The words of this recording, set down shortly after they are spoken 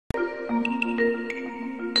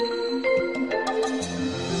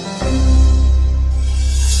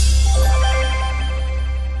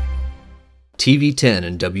TV10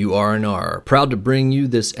 and WRNR are proud to bring you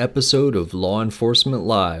this episode of Law Enforcement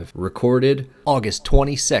Live, recorded August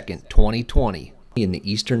 22nd, 2020, in the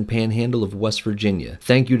eastern panhandle of West Virginia.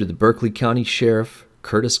 Thank you to the Berkeley County Sheriff,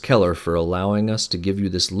 Curtis Keller, for allowing us to give you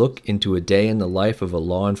this look into a day in the life of a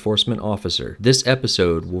law enforcement officer. This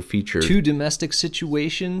episode will feature 2 domestic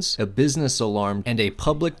situations, a business alarm, and a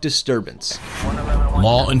public disturbance.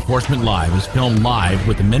 Law Enforcement Live is filmed live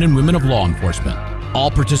with the men and women of law enforcement. All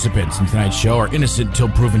participants in tonight's show are innocent until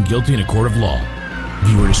proven guilty in a court of law.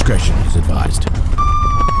 Viewer discretion is advised.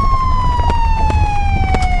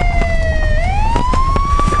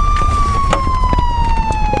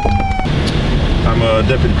 I'm a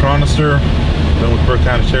deputy chronister. Been with Berkeley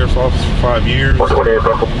County Sheriff's Office for 5 years.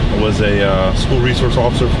 I was a school resource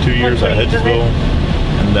officer for 2 years at Hedgesville,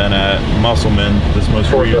 and then at Musselman this most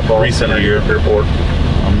recent year.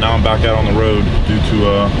 Now I'm back out on the road due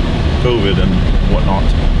to COVID and whatnot.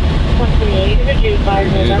 128,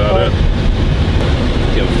 That's about it.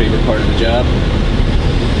 Do you have a favorite part of the job?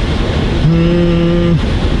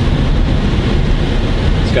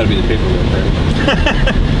 It's got to be the paperwork, right?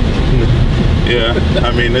 Yeah,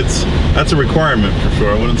 I mean that's a requirement for sure.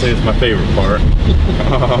 I wouldn't say it's my favorite part.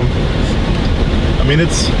 I mean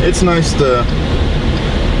it's nice to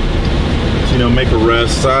make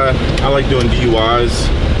arrests. I like doing DUIs.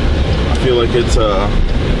 I feel like it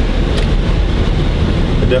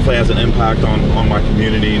definitely has an impact on my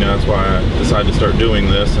community. That's why I decided to start doing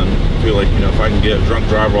this, and I feel like if I can get a drunk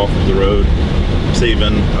driver off of the road,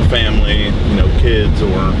 saving a family, kids,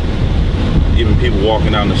 or even people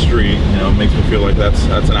walking down the street, it makes me feel like that's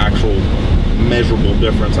an actual measurable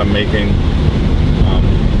difference I'm making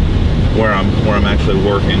where I'm actually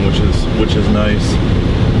working, which is nice.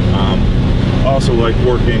 I also like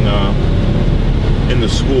working in the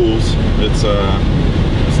schools. It's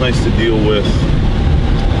nice to deal with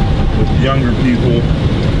younger people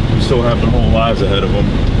who still have their whole lives ahead of them.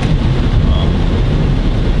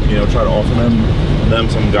 Try to offer them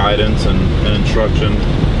some guidance and instruction,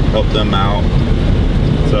 help them out.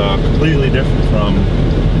 It's completely different from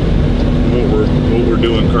what we're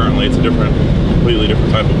doing currently. It's a completely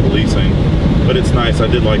different type of policing, but it's nice. I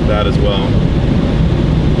did like that as well.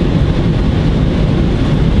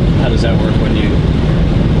 How does that work when you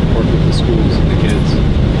work with the schools and the kids?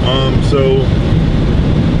 So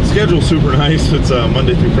schedule's super nice. It's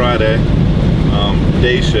Monday through Friday,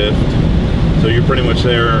 day shift. So you're pretty much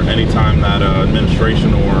there anytime that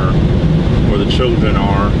administration or the children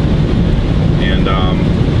are, and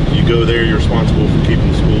you go there. You're responsible for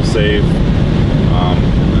keeping the school safe,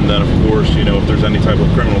 and then of course if there's any type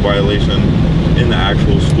of criminal violation in the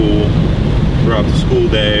actual school throughout the school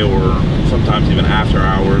day, or sometimes even after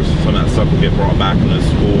hours, some of that stuff will get brought back into the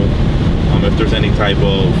school. If there's any type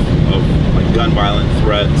of like gun violent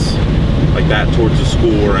threats like that towards the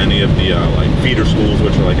school, or any of the like feeder schools,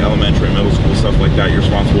 which are like elementary and middle school, stuff like that, you're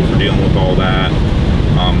responsible for dealing with all that.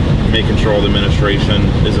 Making sure all the administration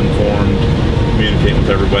is informed, communicating with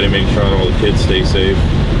everybody, making sure that all the kids stay safe.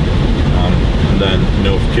 And then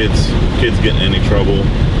if kids get in any trouble,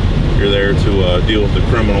 you're there to deal with the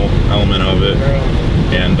criminal element of it,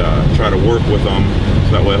 and try to work with them,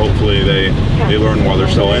 so that way hopefully they learn while they're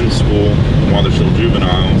still in school and while they're still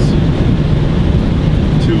juveniles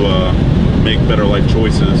to make better life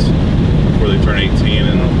choices before they turn 18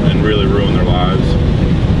 and really ruin their lives,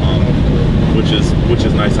 which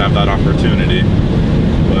is nice to have that opportunity.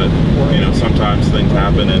 But sometimes things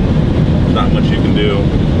happen and there's not much you can do.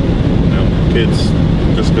 Kids,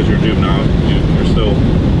 just because you're a juvenile, you're still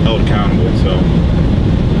held accountable. So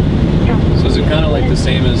is it kind of like the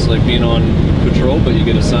same as like being on patrol, but you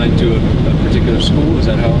get assigned to a particular school? Is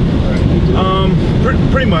that how?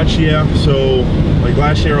 Pretty much, yeah. So like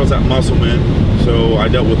last year I was at Musselman, so I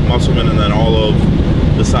dealt with Musselman and then all of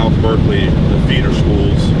the South Berkeley, the feeder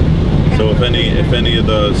schools. So if any of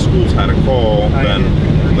the schools had a call,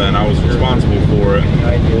 then I was responsible for it.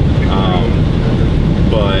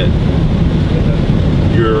 But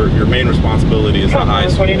your main responsibility is the high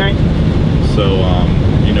school. So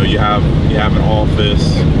you have an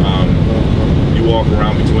office. You walk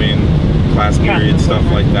around between class periods, stuff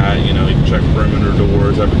like that. You can check perimeter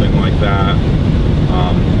doors, everything like that.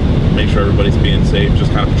 Make sure everybody's being safe.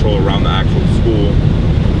 Just kind of patrol around the actual school,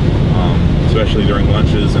 especially during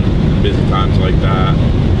lunches and busy times like that.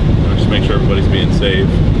 Just make sure everybody's being safe.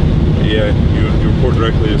 But yeah, you report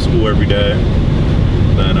directly to school every day.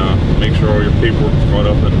 Then make sure all your paperwork is caught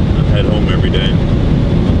up and head home every day.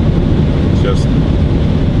 It's just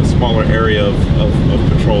a smaller area of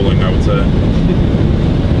patrolling, I would say.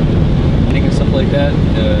 And stuff like that.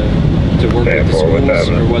 to work with the schools,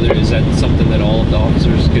 or whether is that something that all of the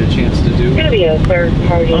officers get a chance to do? It's going to be a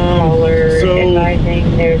third-party caller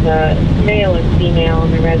advising. There's a male and female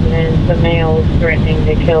in the residence. The male is threatening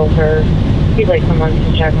to kill her. He'd like someone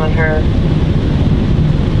to check on her.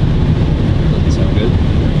 Doesn't sound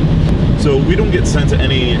good. So we don't get sent to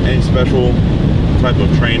any special type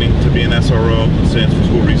of training to be an SRO, stands for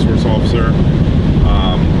School Resource Officer.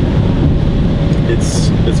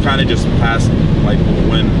 It's kind of just past, like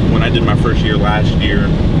when I did my first year last year,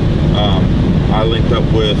 I linked up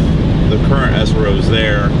with the current SROs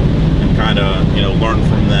there and kind of, you know, learned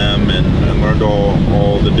from them and learned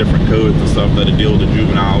all the different codes and stuff that deal with the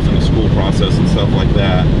juveniles and the school process and stuff like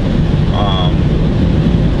that.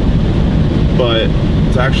 But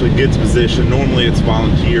to actually get to position, normally it's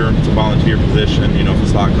volunteer. It's a volunteer position. You know, if a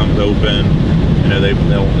slot comes open, you know,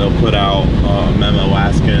 they'll put out a memo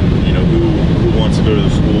asking, you know, who wants to go to the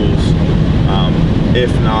schools.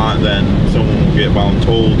 If not, then someone will get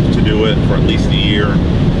voluntold to do it for at least a year,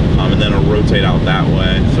 and then it'll rotate out that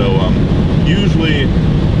way. So usually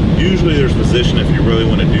there's position if you really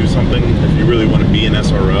want to do something. If you really want to be an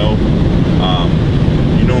SRO,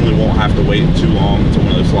 you normally won't have to wait too long until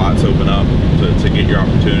one of those slots open up to get your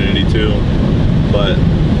opportunity to. But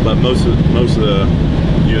most of the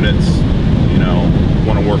units, you know,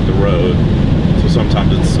 want to work the road. So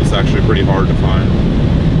sometimes it's actually pretty hard to find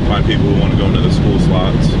people who want to go into the school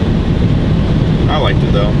slots. I liked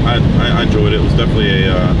it though. I enjoyed it. It was definitely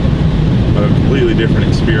a completely different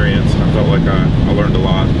experience. I felt like I learned a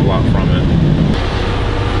lot from it.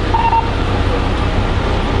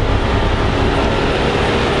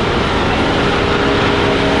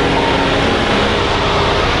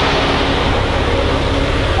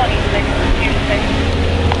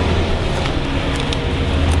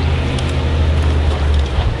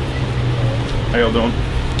 How y'all doing?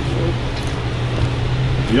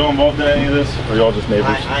 Y'all involved in any of this, or y'all just neighbors?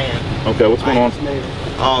 I am. Okay, what's going on?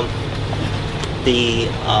 The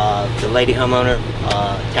lady homeowner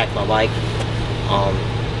attacked my bike.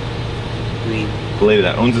 The lady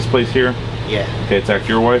that owns this place here? Yeah. Okay, attacked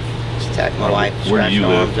your wife? She attacked my wife. Where do you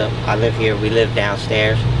live? I live here. We live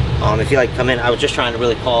downstairs. If you like come in, I was just trying to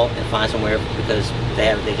really call and find somewhere because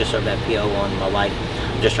they just served that PO on my wife.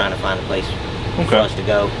 I'm just trying to find a place for us to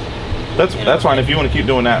go. That's fine. If you want to keep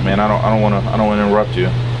doing that, man, I don't want to interrupt you.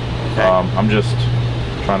 Okay. I'm just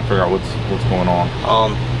trying to figure out what's going on.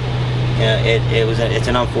 It's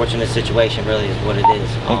an unfortunate situation, really, is what it is.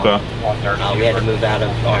 Okay. We had to move out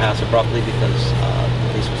of our house abruptly because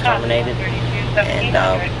the lease was terminated, and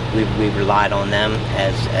we relied on them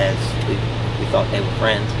as we thought they were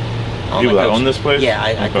friends. People that own this place? Yeah,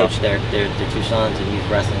 I coached their two sons in youth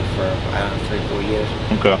wrestling for I don't know 3 or 4 years.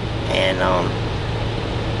 Okay. And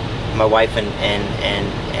my wife and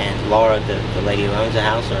Laura, the lady who owns the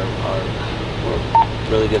house, were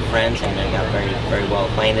really good friends, and they got very well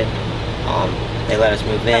acquainted. They let us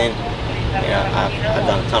move in. You know, I've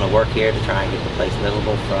done a ton of work here to try and get the place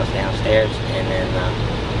livable for us downstairs, and then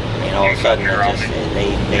I mean, all of a sudden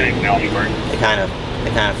they kind of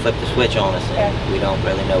flipped the switch on us, and we don't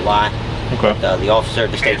really know why. Okay. But, the officer,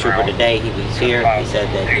 the state trooper today, he was here. He said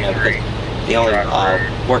that, you know, because the only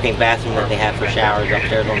working bathroom that they have for showers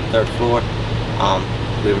upstairs on the 3rd floor.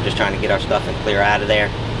 We were just trying to get our stuff and clear out of there,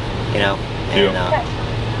 you know. And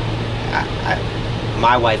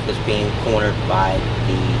my wife was being cornered by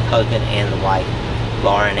the husband and the wife,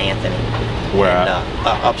 Laura and Anthony. Where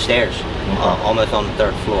at? Upstairs, almost on the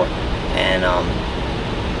 3rd floor. And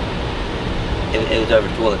it was over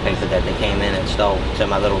toilet paper that they came in and stole. So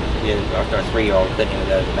my little, our 3-year-old couldn't even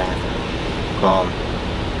go to the bathroom.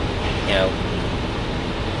 You know.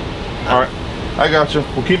 All right, I got you.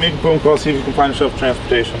 We'll keep making phone calls, see if you can find yourself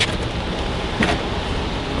transportation.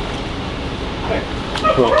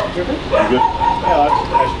 Cool. You good? Yeah, I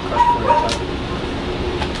just asked a question for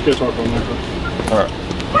you. Good talk on there. All right.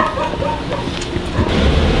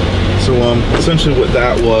 So essentially what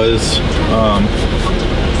that was,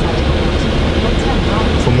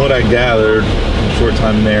 from what I gathered in a short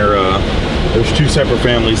time there's 2 separate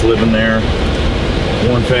families living there.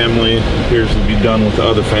 One family appears to be done with the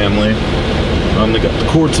other family. They got the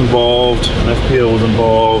courts involved, an FPO was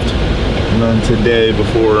involved, and then today,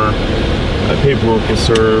 before paperwork was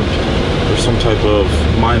served, there's some type of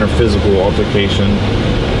minor physical altercation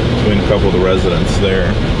between a couple of the residents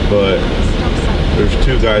there. But there's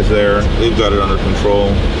 2 guys there. They've got it under control.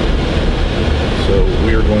 So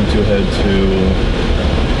we are going to head to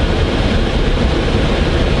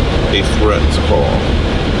a threat call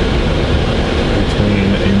between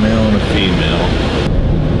a male and a female.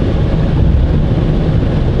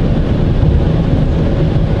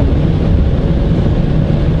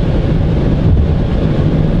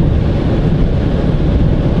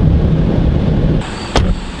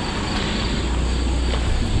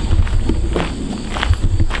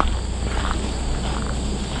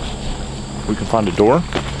 we can find a door.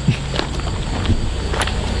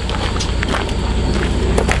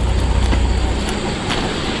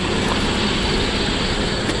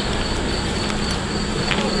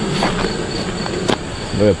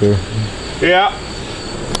 Way up here. Yeah.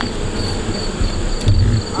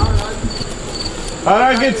 How did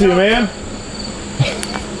I get to you, man?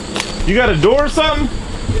 You got a door or something?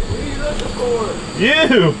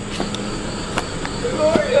 You! Who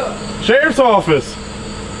are you? Sheriff's office.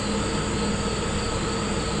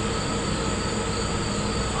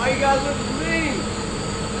 Why you guys looking for me?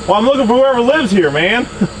 Well, I'm looking for whoever lives here, man.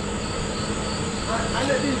 I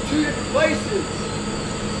know these two different places.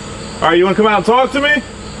 Alright, you want to come out and talk to me? Yes,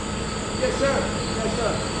 sir. Yes,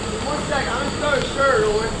 sir. One second. I'm just throwing a shirt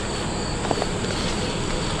on.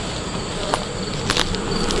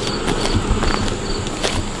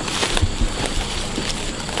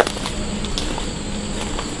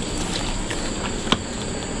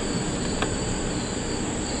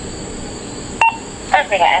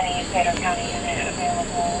 For the any Taylor County unit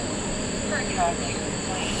available for traffic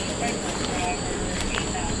complaint, regular driver,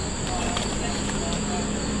 8,000 miles,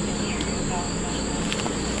 in the area of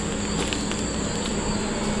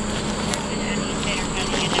any Taylor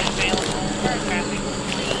County unit available for traffic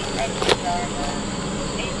complaint, regular driver,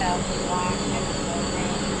 8,000 miles,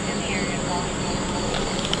 in the area of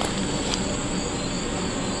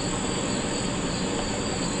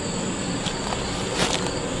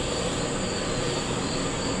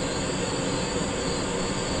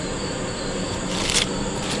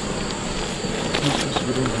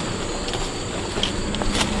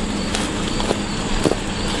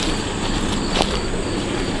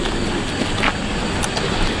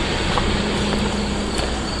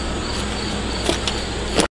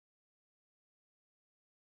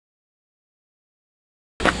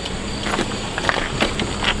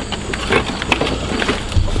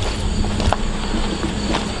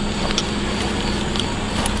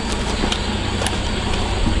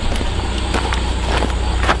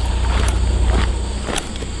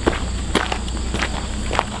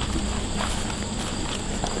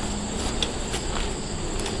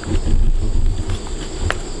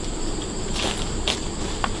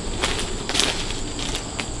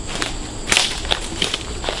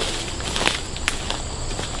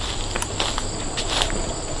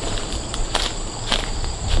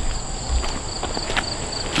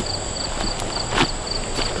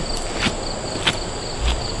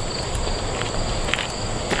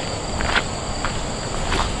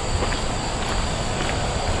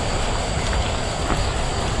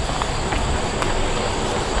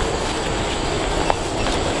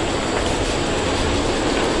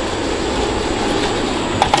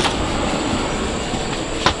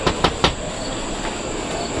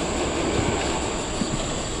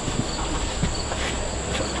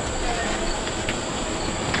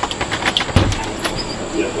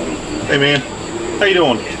Hey, man. How you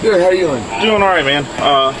doing? Good, how you doing? Doing all right, man.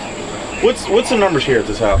 What's the numbers here at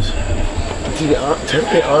this house? To be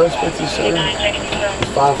honest with you, sir,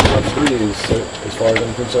 553 is, as far as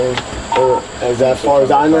I'm concerned, or as far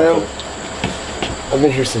as I know, I've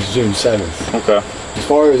been here since June 7th. Okay. As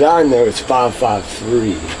far as I know, it's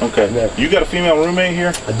 553. Okay. No, You got a female roommate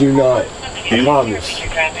here? I do not. I promise.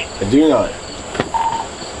 I do not.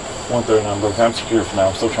 139 Brook. I'm secure for now.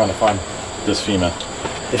 I'm still trying to find this female.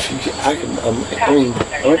 If you, I can, I mean,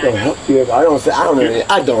 I'm not gonna help you. I don't know. Any,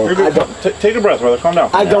 I don't. Take a breath, brother. Calm down.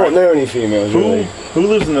 I don't know any females. Really. Who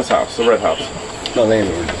lives in this house? The red house. My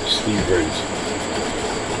landlord, Steve Rhodes.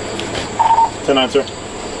 10-9, sir.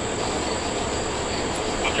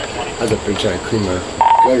 I was up there trying to clean my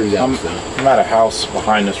gutters out. I'm at a house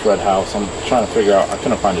behind this red house. I'm trying to figure out. I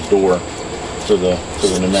couldn't find a door to the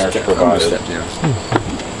numeric provided. Step down.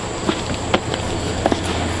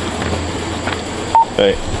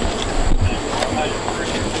 Hey.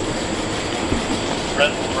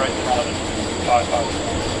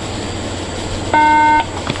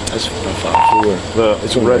 That's 554.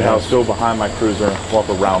 It's a red house. Go behind my cruiser. Walk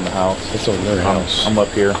around the house. It's on their house. I'm up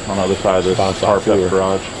here on the other side of this tarped up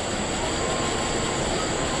garage.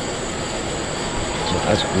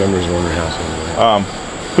 That's numbers on their house anyway.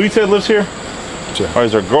 Who you said lives here? Sure. Or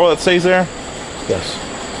is there a girl that stays there? Yes.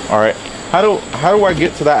 All right. How do I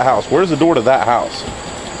get to that house? Where's the door to that house?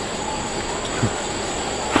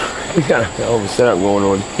 We got a hell of a setup going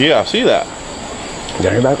on. Yeah, I see that.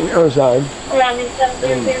 Down back on the other side. Surrounding center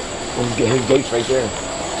And his gate's right there.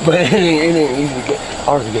 But it ain't easy to get.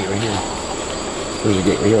 Ours is a gate right here. There's a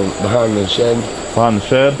gate right here behind the shed. Behind the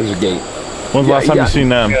shed? There's a gate. When's the last time you seen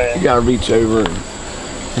them? You gotta reach over and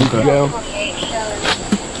you can go.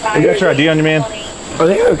 You got your ID on you, man? Are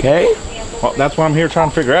they okay? Well, that's what I'm here trying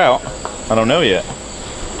to figure out. I don't know yet.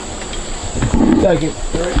 Second.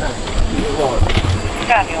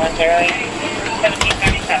 Copy 108,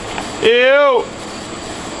 1737. Ew!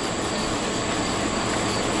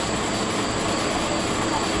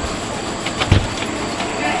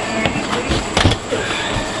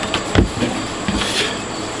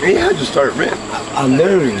 Yeah, I just started renting. I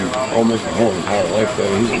known him almost my whole entire life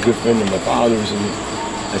though. He's a good friend of my father's, and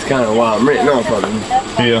that's kind of why I'm renting off of him.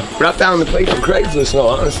 Yeah. But I found the place on Craigslist, and all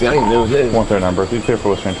honestly, I didn't know it was his. 139 Berkeley, clear for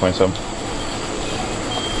Western 27.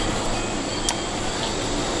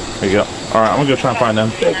 There you go. All right, I'm gonna go try and find them.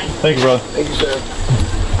 Thank you, brother. Thank you, sir.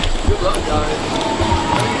 Good luck, guys.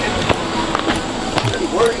 Any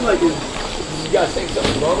worry, like, you guys think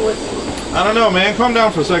something's wrong with me? I don't know, man. Calm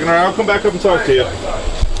down for a second, all right? I'll come back up and talk to you.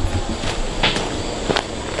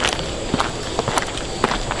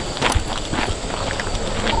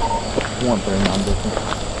 139 Berkeley.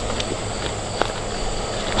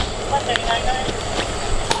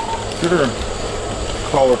 139. Sure.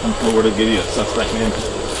 Caller from Florida, give you a suspect name.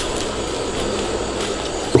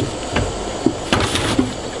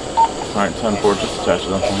 All right, 10-4, just attach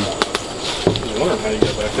it up for me. I was wondering how you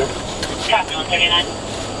got back there. Copy 139.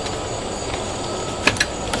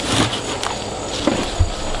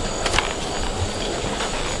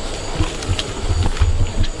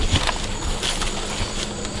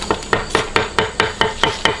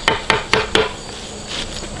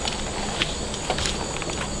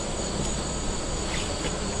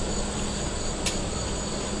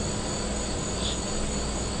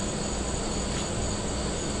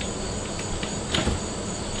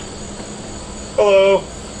 Hello.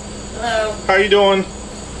 Hello. How you doing?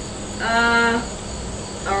 Alright.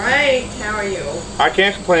 How are you? I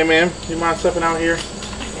can't complain, man. You mind stepping out here?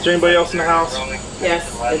 Is there anybody else in the house? Yes,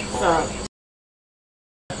 it's, All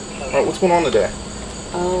right, what's going on today?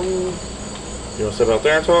 You want to step out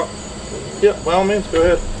there and talk? Yeah, by all means, go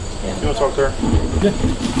ahead. Yeah. You want to talk to her?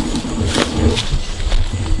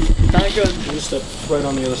 Not good. You just step right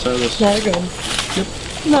on the other side of this. not good. Yep.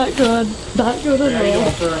 Not good. Not good at How you all.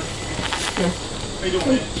 doing, sir? Yeah. How you doing,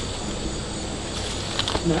 man?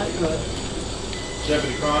 Not good.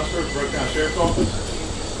 Deputy Consford, Brooktown Sheriff's Office.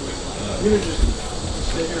 You would just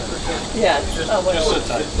stay here for a second. Yes. Oh, well, Just sit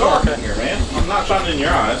tight. It's dark in here, man. I'm not shining in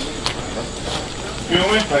your eyes. You know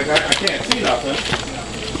what I mean? Like, I can't see nothing.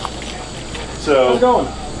 How's So, it going?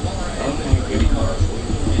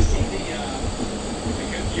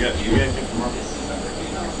 you got anything from her?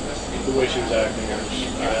 The way she was acting, I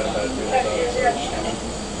had a bad feeling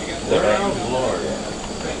about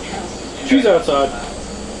it. She's outside.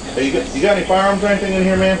 Hey, you got any firearms or anything in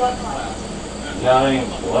here, man? What?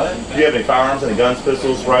 Do you have any firearms, any guns,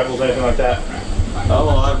 pistols, rifles, anything like that? Oh,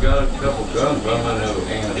 I've got a couple guns, but I don't know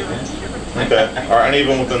ammunition. Okay. Are any of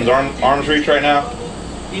them within arm's reach right now?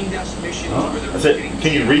 That's it.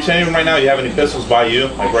 Can you reach any of them right now? You have any pistols by you,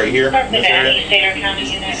 like right here in this area?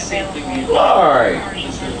 Alright.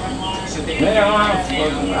 Man, I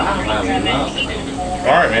have enough. All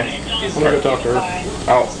right, man. I'm gonna go talk to her.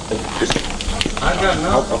 I got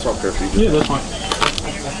enough. I'll talk to her for you. Yeah, that's fine.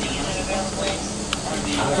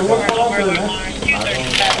 So what's going on today, man?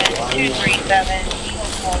 237,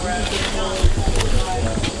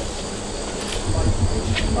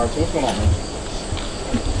 All right, so what's going on, man?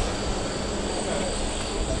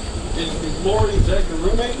 Is Lori, is that your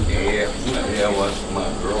roommate? Yeah, what's my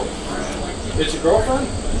girlfriend? It's your girlfriend?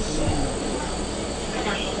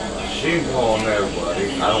 She called everybody.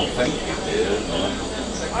 I don't think she did.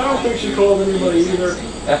 I don't think she called anybody either.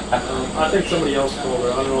 I think somebody else called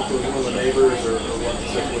her. I don't know if it was one of the neighbors or what the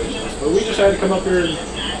situation was. But we just had to come up here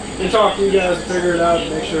and talk to you guys and figure it out and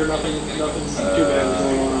make sure nothing too bad was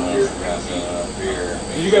going on out here.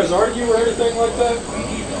 Did you guys argue or anything like that?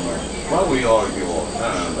 Well, we argue all the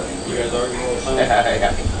time. But You guys argue all the time?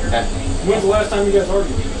 yeah. When's the last time you guys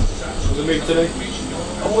argued? Was it maybe today?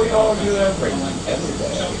 Oh, we argue every day.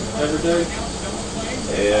 Every day?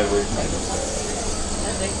 Every day.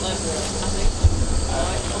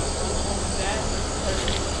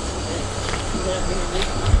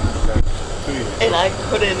 And I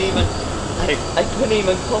couldn't even. I couldn't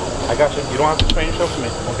even call. I got you. You don't have to explain yourself to me.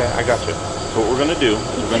 Okay, I got you. So what we're gonna do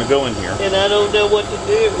is we're gonna go in here. And I don't know what to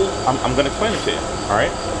do. I'm gonna explain it to you. All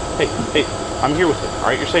right? Hey, I'm here with you. All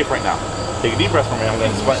right, you're safe right now. Take a deep breath for me. I'm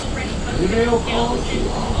gonna explain.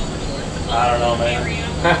 I don't know, man.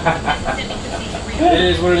 It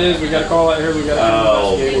is what it is. We got a call out here. We got to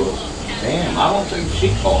investigate it. Damn, I don't think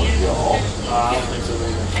she called you all. I don't think so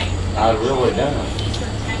either. I really don't.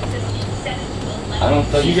 I don't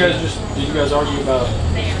think Did you guys argue about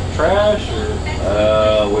trash or?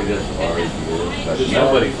 we just argued, but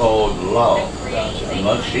nobody called the law. Gotcha.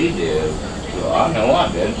 unless she did. So I know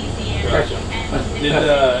I did. Gotcha. Did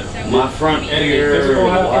My front any ear physical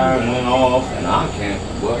happen? line went off, and I can't.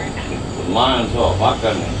 Well, the line's off. I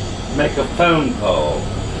couldn't make a phone call.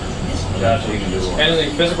 Gotcha.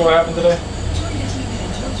 Anything physical happened today?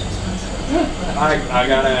 I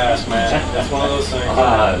gotta ask, man. That's one of those things.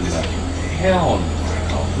 Hell no.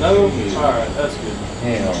 No? Alright, that's good.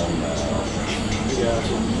 Hell no.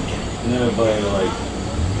 Gotcha. Nobody like.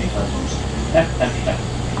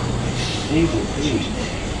 She's a piece.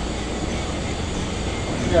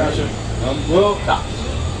 Gotcha. Well, it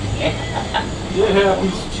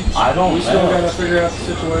happens. I don't We know. still gotta figure out the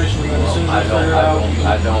situation, and then as soon as we figure it out, we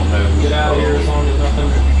I don't know. get out of here as long as nothing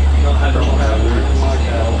don't happen or anything like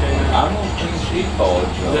that, okay? I don't think she called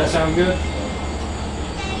you. Does that sound good?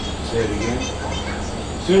 Say it again.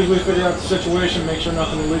 As soon as we figure out the situation, make sure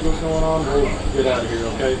nothing illegal is going on, we'll get out of here,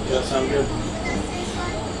 okay? Does that sound good?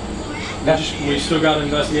 We still gotta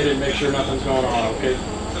investigate it and make sure nothing's going on, okay?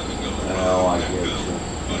 Oh, I get you.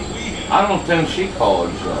 I don't think she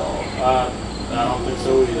called y'all. I don't think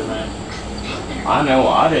so either, man. I know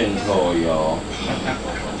I didn't call y'all.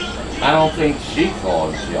 I don't think she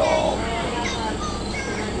called y'all.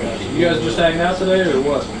 You guys just hanging out today, or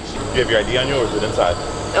what? You have your ID on you, or is it inside?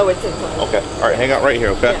 Oh, it's inside. Okay. All right, hang out right here,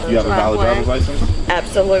 okay? Yeah. You have a valid driver's license?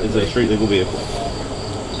 Absolutely. Is it a street legal vehicle?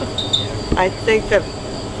 I think the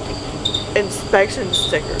inspection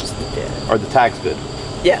stickers did. Are the tags good?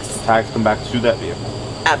 Yes, Tags come back to that vehicle.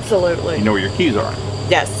 absolutely. You know where your keys are?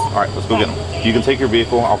 Yes. All right, let's go get them. You can take your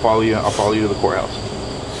vehicle. I'll follow you. I'll follow you to the courthouse.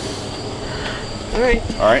 All right.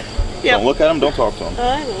 All right? Yep. Don't look at them. Don't talk to them.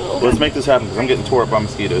 I know. Let's make this happen because I'm getting tore up by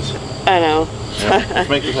mosquitoes. I know. Yeah, let's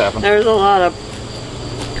make this happen. There's a lot of.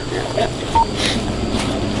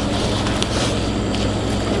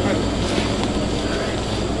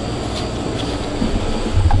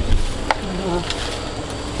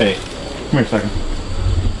 Hey, come here a second.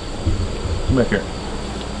 Come back here.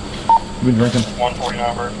 You been drinking?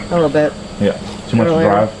 149 Berkeley. A little bit. Yeah. Too much to Earlier.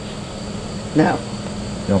 drive? No.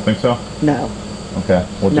 You don't think so? No. Okay.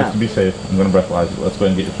 Well, No. just to be safe, I'm going to breathalyze you. Let's go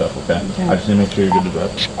ahead and get your stuff, okay? Okay. I just need to make sure you're good to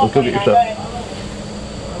drive. Let's go get your stuff.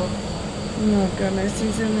 Oh goodness,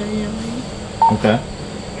 he's in there yelling. Okay.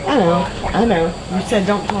 I know. I know. You said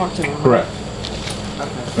don't talk to him. Correct. Okay.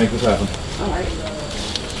 Let's make this happen. All right.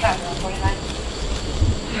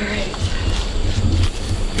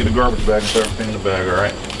 Get a garbage bag and throw everything in the bag, all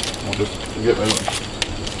right? We'll just get moving.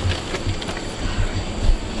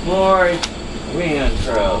 Lori, we in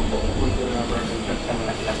trouble.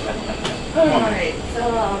 Alright, so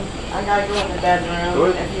I gotta go in the bedroom Go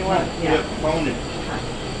ahead. if you want. Yeah. Follow me.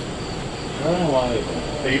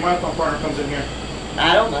 Hey, you mind if my partner comes in here?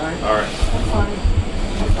 I don't mind. All right. That's fine.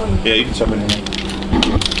 That's fine. Yeah, you can step in here.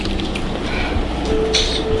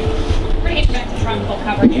 Pretty much front full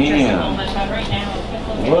coverage just a Yeah. moment, but right now it's just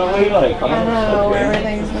looking. What are we like? I know,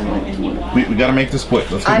 everything's been like. We got to make this quick.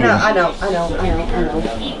 Let's go. I know, moving. I know, I know, I know,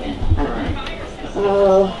 I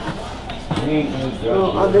know.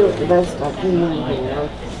 Well, I'll do it the best I can.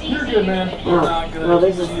 You're good, man. You're not good. Well,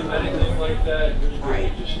 this is. Anything like that.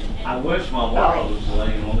 Alright. I wish my wallet was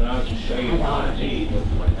laying on there. I could show you my ID. I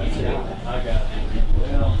got it.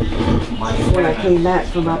 When I came back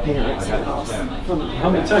from my parents' house. How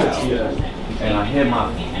many times you got? And I hid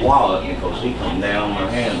my wallet because he come down my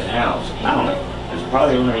hand in the house. I don't know. It's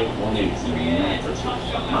probably only one of these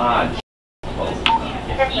my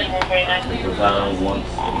because I don't want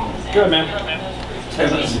Good, man. to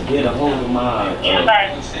get a hold of my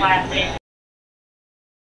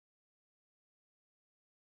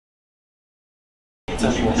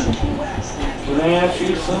Can I ask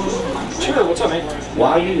you something? Sure, what's up, man?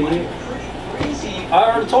 Why are you here? I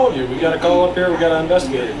already told you, we gotta call up here, we gotta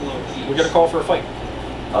investigate it. We gotta call for a fight.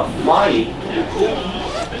 A fight?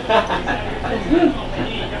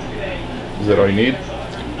 Is that all you need? Is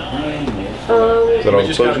that all We the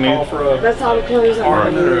just clothes gotta you call need? for a That's all the clothes I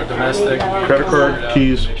argument or a need. domestic. Credit card,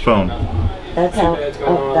 keys, phone. That's out.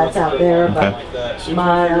 Oh, that's out there, but Okay. Like that. As soon as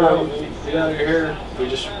my we figure out, we'll get out of your hair. We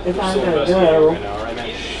just if we're I'm still gonna investigating go, right now, right, man?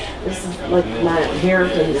 this is like my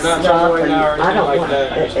inheritance We're not stuff, talking right and now or I anything don't like want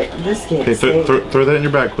that. this can't Okay, stay. throw that in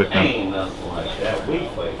your bag quick now. Ain't nothing like that. We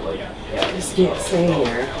fight like that. This can't stay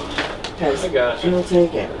here because I got you. you'll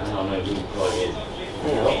take it. I don't know who played.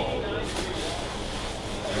 You know.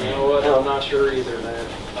 You know what? I'm not sure either, man.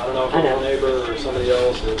 I don't know if I it's know. a neighbor or somebody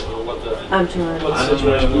else or what the I'm trying. what I the don't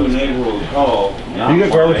know situation who was. neighbor would call. Not You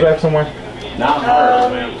got garbage mine. bag somewhere? Not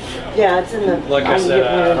hers, man. Yeah, it's in the. Like I can said,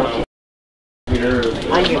 get I one. don't know.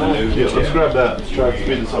 I get one. Yeah, let's grab that. Let's try to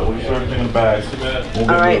speed this up. We'll just throw everything in the bags. We'll get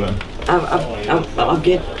All right. moving. I'll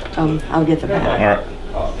get the bag.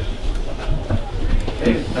 All right.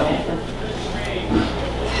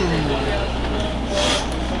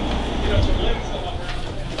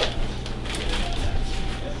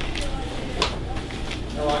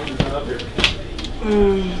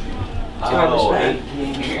 Oh,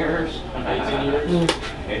 18 years. 18 years?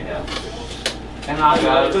 Yeah. And I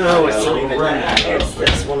got Oh, it's not even that. It's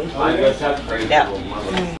this one. I got that crazy Yeah. little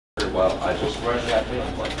mother. Well, I just read that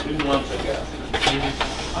thing like 2 months ago.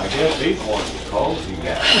 I guess these ones are cozy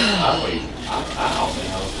guys. I don't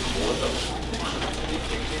know before those.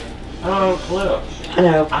 Oh, Cliff. I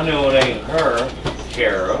know. I know it ain't her,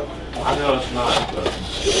 Kara. I know it's not, but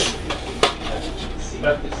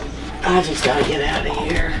I just gotta get out of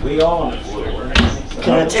here. we all know.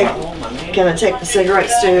 Can I take the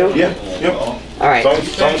cigarettes too? Yeah, yep. All right.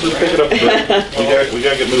 As long as we pick it up, we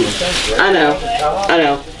gotta get moving. I know. I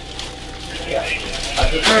know.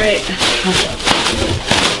 All right.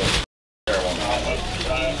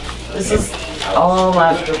 This is all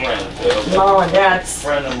my mom and dad's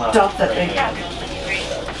stuff that they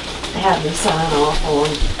had me sign off on.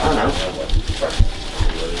 I know.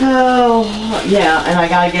 Oh, yeah, and I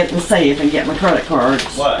gotta get in the safe and get my credit cards.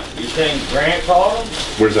 What? You think Grant called him?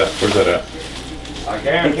 Where's that at? I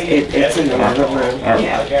guarantee It's in the other room.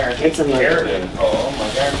 Yeah, I guarantee it's in the Kara other room. didn't call him. I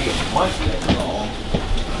guarantee Mike didn't call him.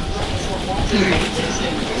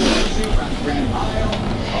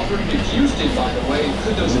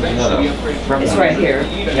 It's right here.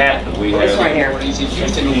 Cat, we have It's right here.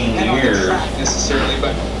 15 years. Necessarily,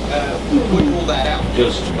 but would rule that out.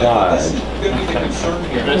 Just died.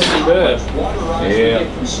 That's too bad. Yeah.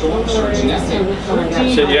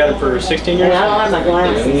 You said you had it for 16 And years? I don't have my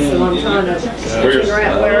glasses, so I'm trying to figure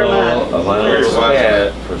out where I've my...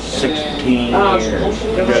 had for 16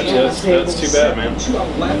 years. That's too bad, man.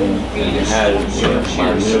 And had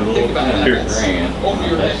my new little Grant.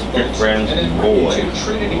 That's your friend's boy.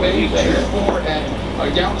 He's there.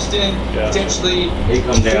 Galveston, potentially He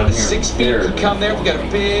come down here 6 feet could come there. We got a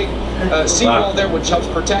big seawall there which helps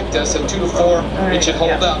protect us, and 2 to 4 it should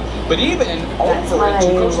hold up. But even over into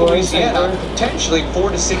coastal Louisiana, potentially 4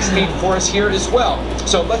 to 6 feet for us here as well.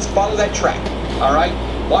 So let's follow that track. All right,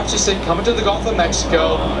 watch this thing coming to the Gulf of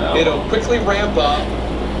Mexico. It'll quickly ramp up.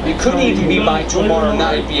 It couldn't even be by tomorrow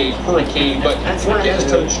night be a hurricane, but forecast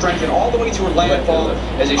to strengthen all the way through landfall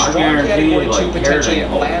as a strong category 2, potentially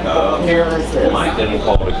landfall. Mike didn't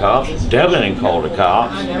call the cops. Devin didn't call the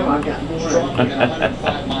cops. I know I got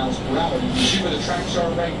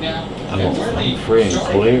I'm free and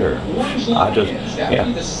clear. I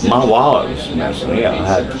just, my wallet was missing. Yeah, I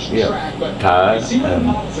had, tied.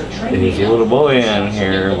 And he's a little boy in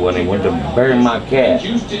here when he went to bury my cat.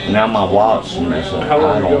 Now my wallet's missing.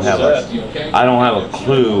 I don't have a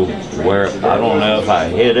clue where, I don't know if I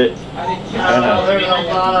hit it. there's a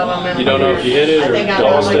lot of them in You don't know if you hit it or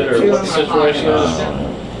lost it or what the situation is?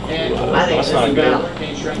 I think That's not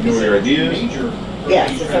good. You know your ideas?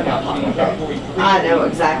 Yes, it's about I know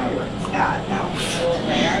exactly what it's got now.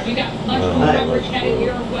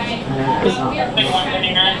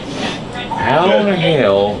 How in the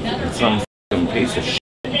hell did some f***ing piece of shit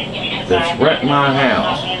that's wrecked my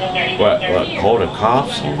house, what, called the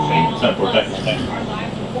cops on me?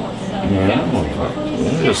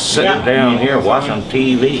 I'm just sitting down here watching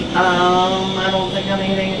TV. I don't think I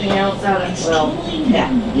need anything else out of it. Well, yeah,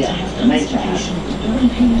 they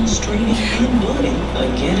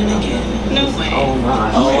Again and again. No way. Oh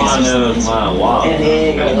my. All I know is my wallet. And he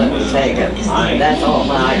ain't gonna let me take it. That's all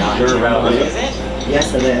I got. Sure about it.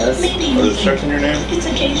 Yes, it is. Are there checks in your name? It's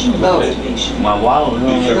occasional motivation. My wallet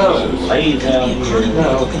lays out here.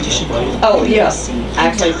 No. Oh, yes.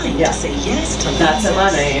 Actually, yes. Yes to That's in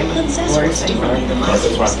my name. Where's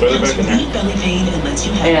That's my toilet back in there. belly pain and lets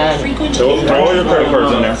you have frequent Throw all your credit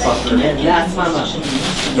cards in there. And that's my money.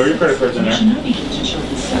 Throw your credit cards in there.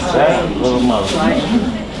 That's that little mother.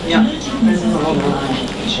 Yeah. This is all mine.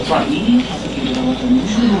 That's fine.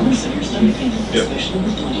 Yep.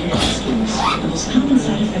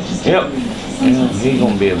 Yeah, he's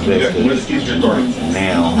gonna be evicted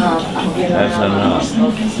now. That's enough.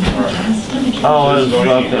 Oh, this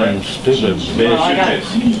fucking stupid bitch.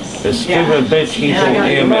 This stupid bitch keeps on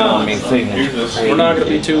emailing me things. We're not gonna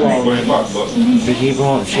be too long.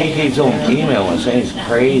 She keeps on emailing saying it's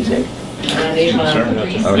crazy.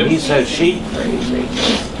 Or he said she's crazy.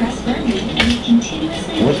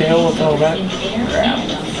 What the hell was all that?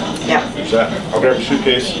 Yeah. What's that? I'll grab your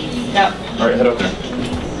suitcase. Yep. All right, head up there.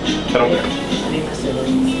 Head over there.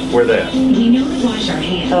 Where they at?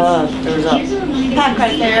 There's a pack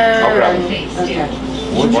right there. I'll grab it. Okay.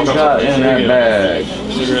 What you got in that bag?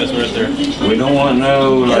 Cigarettes right there. We don't want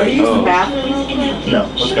no, like, Use the bathroom real quick? No,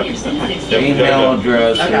 let's go. Yep, email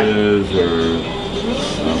addresses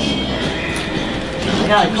I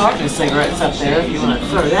got a carton of cigarettes up there if you want to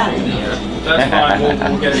throw that in here. That's fine.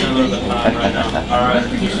 We'll get it in a little bit of time right now. All right.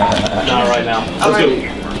 Not right now. Let's go.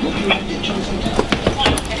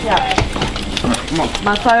 Yeah. Come on.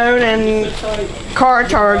 My phone and car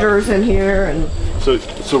chargers in here, and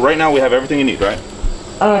So right now we have everything you need, right?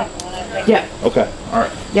 yeah. Okay. All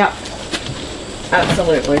right. Yep.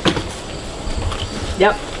 Absolutely.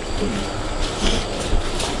 Yep.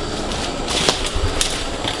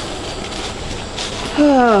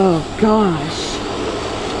 Oh gosh.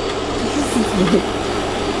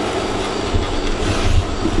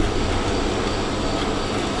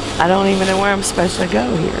 I don't even know where I'm supposed to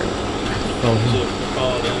go here.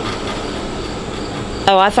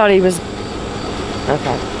 Oh, I thought he was.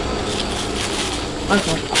 Okay.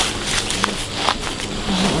 Okay.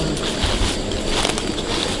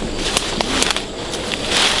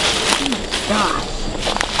 Gosh.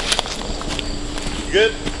 You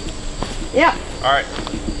good? Yeah. All right.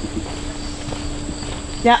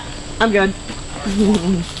 Yeah, I'm good.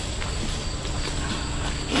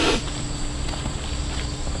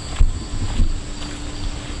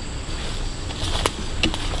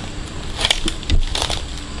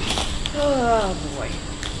 Oh boy.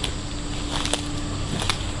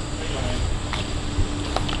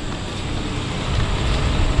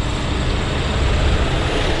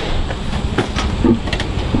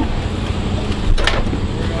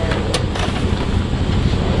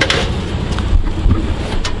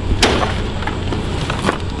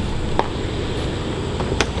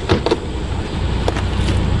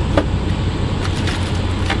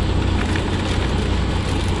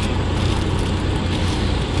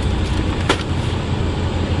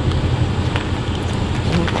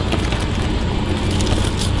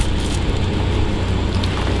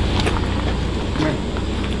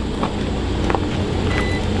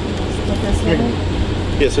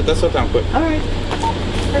 Yeah, sit that stuff down quick. All right.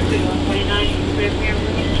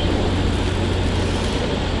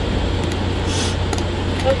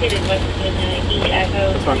 Located West Virginia,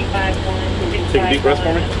 Echo 351. Take a deep breath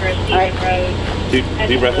for me. All right.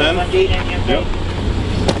 Deep breath in. Yep.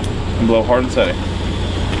 And blow hard and steady.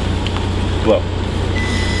 Blow.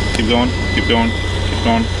 Keep going. Keep going. Keep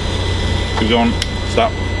going. Keep going.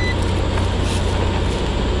 Stop.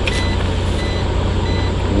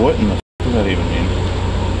 What in the f does that even mean?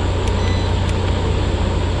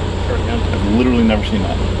 I've literally never seen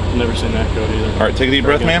that. Never seen that code either. All right, take a deep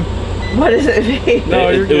breath, ma'am. What does it mean? No,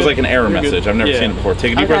 it, you're it good. was like an error You're message. good. I've never Yeah. seen it before.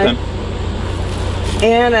 Take a deep Okay. breath in.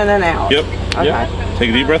 In and then out. Yep. Okay. Yep. Take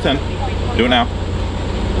a deep breath in. Do it now.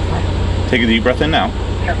 Take a deep breath in now.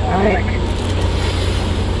 All right.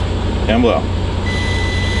 And blow.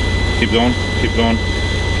 Keep going. Keep going.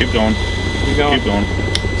 Keep going. Keep going. Keep going.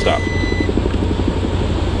 Stop.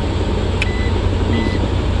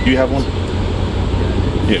 You have one?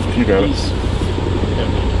 Yeah, can you grab it?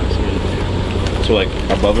 So like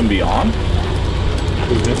above and beyond?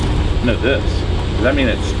 No, this. Does that mean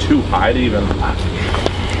it's too high to even...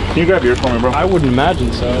 Can you grab yours for me, bro? I wouldn't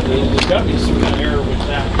imagine so. There's got to be some kind of error with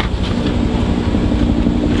that.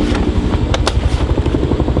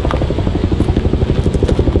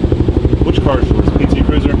 Which car is yours? PT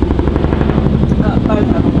Cruiser? Both of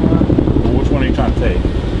them are. Well, which one are you trying to take?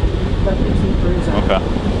 The PT Cruiser. Okay.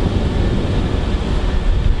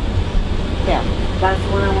 Yeah, that's the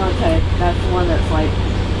one I want to take. That's the one that's like,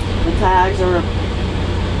 the tags are,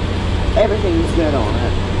 everything's good on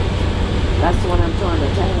it. That's the one I'm trying to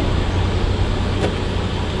take.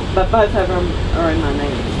 But both of them are in my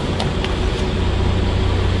name.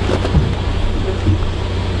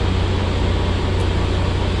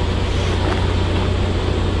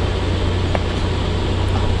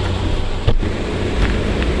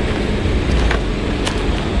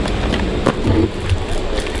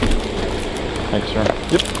 Thanks, sir.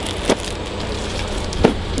 Yep.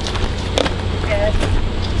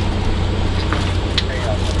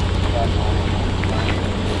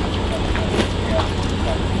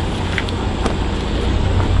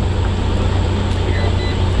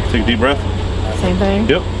 Take a deep breath. Same thing?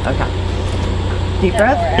 Yep. Okay. Deep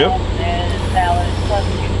breath? Yep.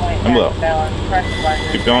 And blow.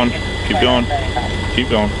 Keep going. Keep going. Keep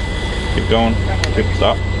going. Keep going. Keep,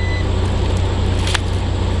 stop.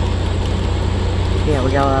 Yeah,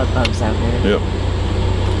 we got a lot of bugs out here. Yep.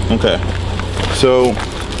 Okay. So.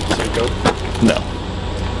 No.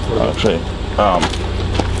 Actually.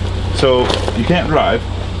 So you can't drive.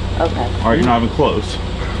 Okay. All right, you're not even close. All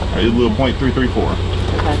right, you do a .334.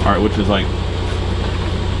 Okay. All right, which is like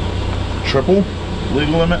triple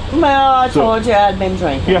legal limit. Well, I So- told you I'd been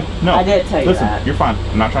drinking. Yeah, no. I did tell you Listen, that. you're fine.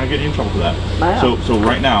 I'm not trying to get you in trouble for that. Wow. So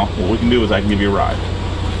right now, what we can do is I can give you a ride.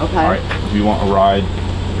 Okay. All right. Do you want a ride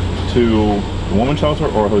to the woman's shelter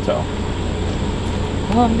or a hotel?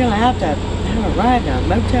 Well, I'm gonna have to have a ride to a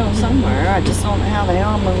motel somewhere. I just don't know how the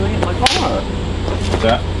hell I'm gonna get my car. What's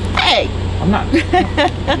that? Hey! I'm not.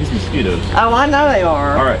 These mosquitoes. Oh, I know they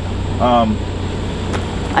are. All right.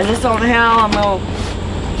 I just don't know how I'm gonna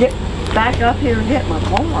get back up here and get my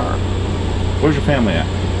car. Where's your family at?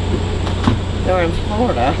 They're in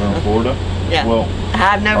Florida. They're in Florida? Yeah. Well, I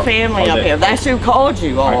have no family up here. That's who called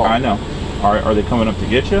you all. I know. Are they coming up to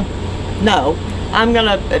get you? No. I'm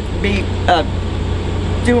gonna be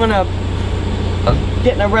doing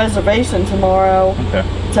getting a reservation tomorrow. Okay.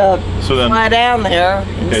 To so then, fly down there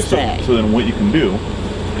and okay, stay. So then what you can do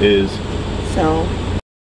is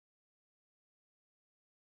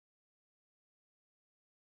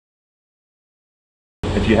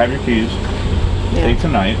if you have your keys, take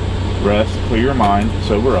tonight, rest, clear your mind,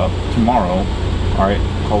 sober up. Tomorrow, alright,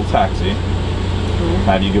 call a taxi.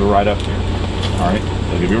 Have you give a ride up here. Alright?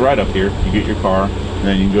 They'll give you a ride up here, you get your car, and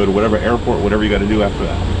then you can go to whatever airport, whatever you gotta do after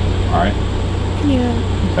that. Alright? Yeah.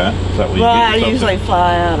 Okay. Is that what well, you I usually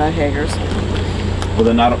fly out of Hagerstown. Well,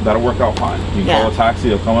 then that'll work out fine. You can call a taxi.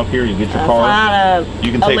 They'll come up here. You get your car.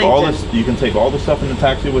 You can take all this. You can take all the stuff in the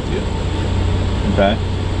taxi with you. Okay.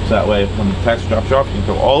 So that way, when the taxi drops you off, you can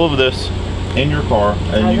throw all of this in your car,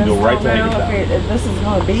 and you can go right to Hagerstown. If this is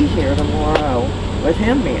going to be here tomorrow with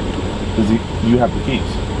him being here. Because you have the keys.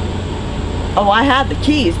 Oh, I have the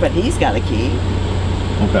keys, but he's got a key.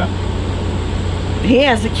 Okay. He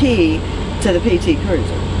has the key to the PT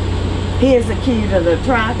Cruiser. He has the key to the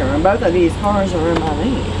tracker, and both of these cars are in my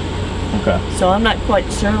name. Okay. So I'm not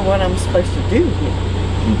quite sure what I'm supposed to do here.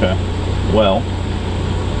 Okay. Well,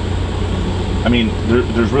 I mean,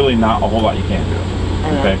 there's really not a whole lot you can do.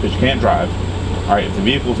 Okay, because you can't drive. All right, if the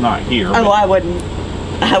vehicle's not here. Oh, I wouldn't.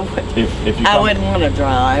 I wouldn't want to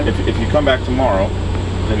drive. If you come back tomorrow,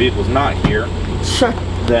 the vehicle's not here. Sure.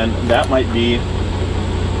 Then that might be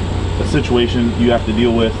a situation you have to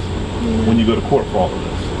deal with when you go to court for all of this.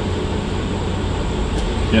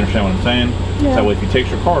 You understand what I'm saying? Yeah. That way, if he takes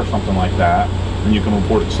your car or something like that, then you can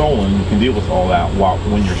report it stolen. You can deal with all that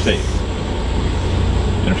when you're safe.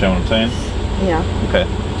 You understand what I'm saying? Yeah. Okay.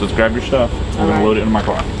 So let's grab your stuff. We're gonna load it in my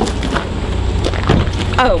car.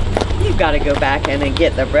 Oh, you've got to go back in and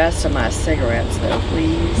get the rest of my cigarettes, though,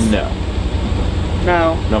 please. No.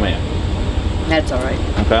 No. No, ma'am. That's all right.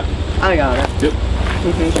 Okay. I got it. Yep.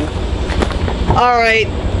 All right.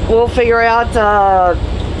 We'll figure out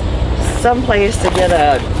some place to get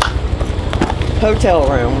a hotel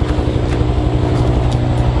room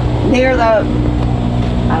near the. I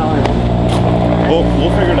don't know.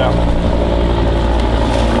 We'll figure it out.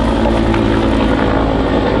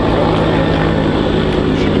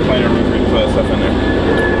 Should be plenty of room for you to put that stuff in there.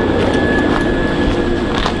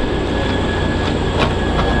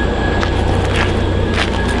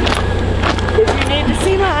 Did you need to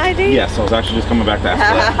see my ID? Yes, I was actually just coming back to ask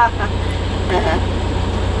that. I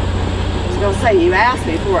was going to say, you asked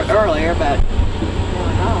me for it earlier, but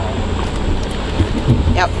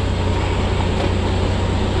yep.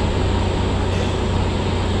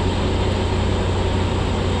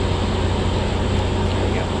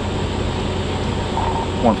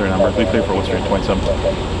 One 3 number. Please clear for West Street 27.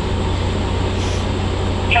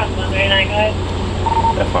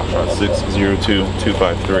 F-Foxtrot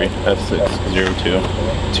 602-253.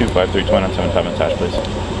 F602-253. 2975 attached, please.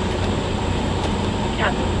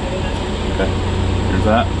 Okay. Here's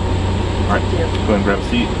that. Alright. Go ahead and grab a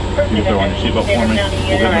seat. You can throw on your seatbelt for me. We'll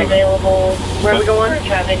get Where are we going?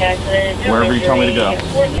 wherever you tell me to go.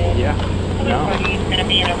 Yeah. No. He's going to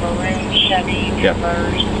be in a maroon Chevy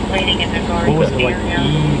Converse waiting in the car. What was it, like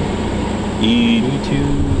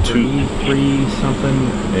E2, E3 something?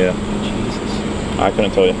 Yeah. Jesus. I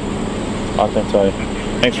couldn't tell you.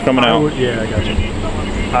 Thanks for coming out. Yeah, I got you.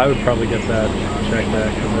 I would probably get that checked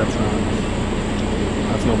back because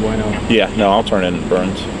that's no bueno. Yeah, no, I'll turn in and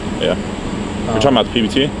burns. Yeah. You're talking about the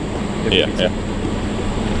PBT? Yeah, PBT.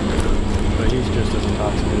 But he's just as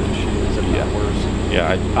intoxicated as she is, if not worse.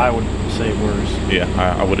 Yeah, I would say worse. Yeah,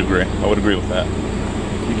 I would agree. I would agree with that.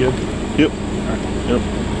 You good? Yep. Yep.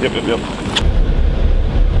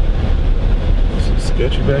 It's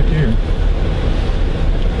sketchy back here.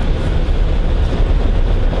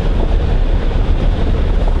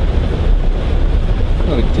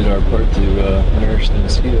 We did our part to nourish the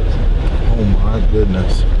mosquitoes. Oh my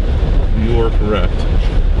goodness. You are correct.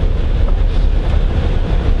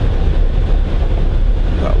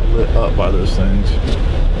 Got lit up by those things.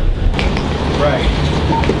 Right.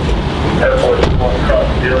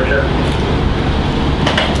 Dealership.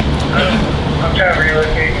 I'm trying to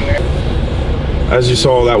relocate there. As you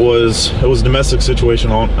saw, it was a domestic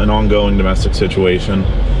situation, an ongoing domestic situation.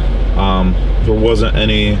 There wasn't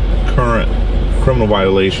any current criminal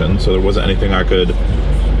violation, so there wasn't anything I could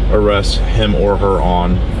arrest him or her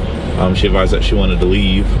on. She advised that she wanted to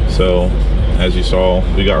leave, so as you saw,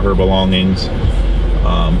 we got her belongings.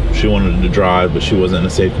 She wanted to drive, but she wasn't in a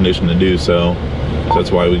safe condition to do so. So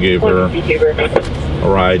that's why we gave her a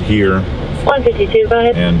ride here. 152, go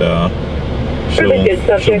ahead. And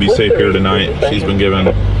she'll be safe here tonight. She's been given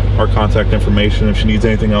our contact information if she needs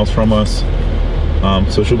anything else from us.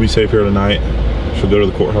 So she'll be safe here tonight. She'll go to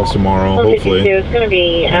the courthouse tomorrow, hopefully,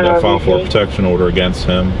 and file for a protection order against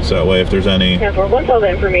him. So that way, if there's any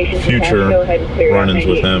future run-ins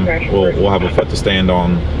with him, we'll have a foot to stand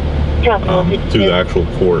on through the actual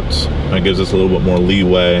courts. That gives us a little bit more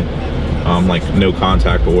leeway, like no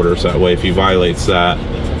contact order. So that way, if he violates that,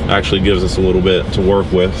 actually gives us a little bit to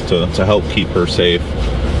work with to help keep her safe.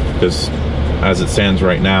 Because as it stands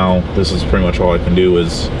right now, this is pretty much all I can do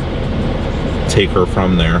is take her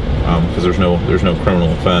from there, because there's no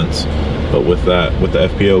criminal offense. But with the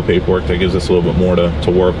FPO paperwork, that gives us a little bit more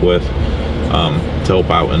to work with, to help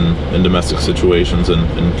out in domestic situations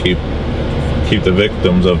and keep the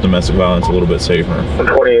victims of domestic violence a little bit safer.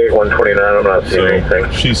 128, 129, I'm not seeing anything.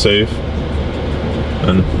 She's safe,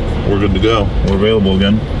 and we're good to go. We're available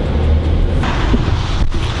again.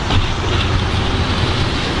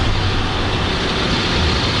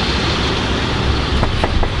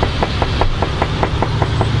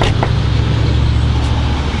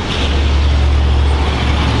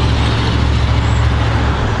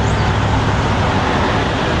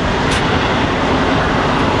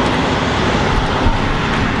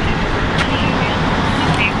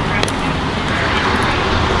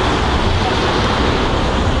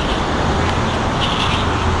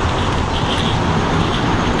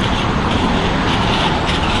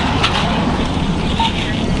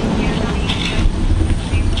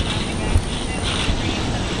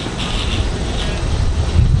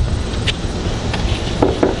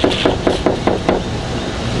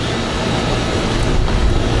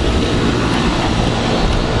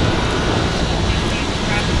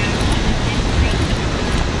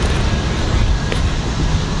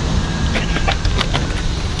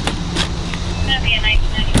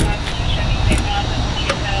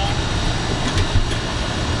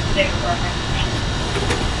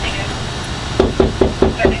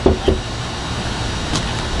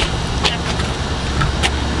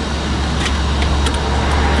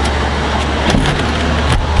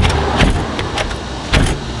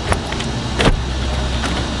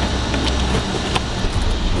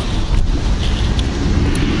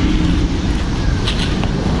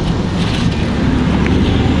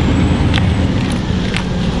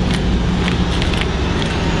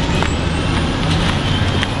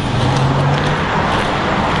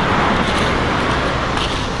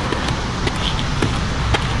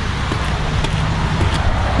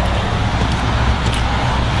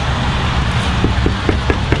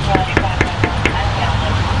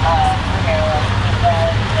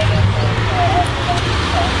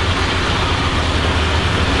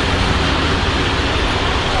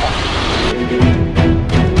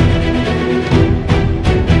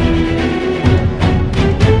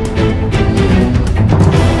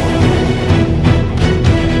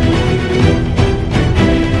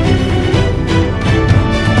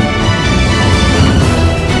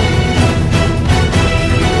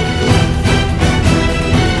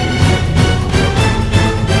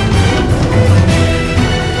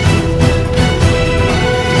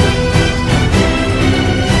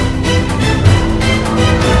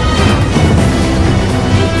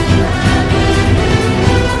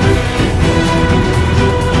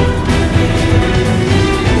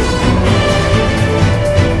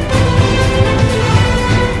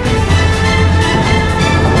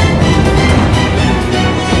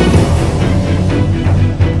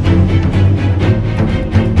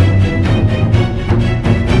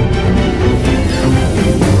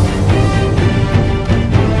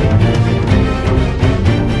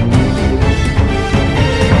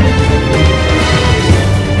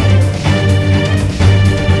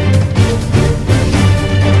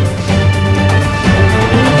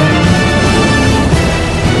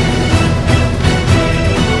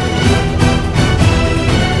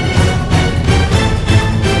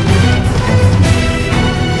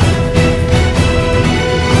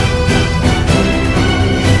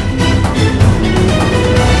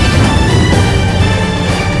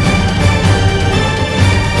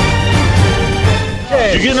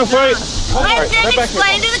 You get in a fight? Let them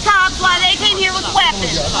explain to the cops why they came here with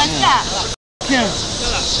weapons. Let's go.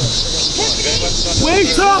 We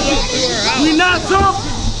ain't talking. We not talking.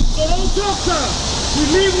 So don't talk to us. We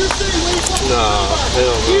leave this thing. We ain't talking. Nah,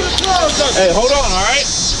 hell no. Hey, hold on, all right?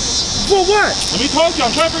 For what? Let me talk to you.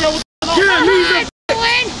 I'm trying to figure out what's going on. Yeah, leave the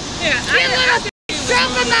Yeah,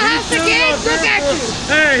 jump in the house again? Look at you.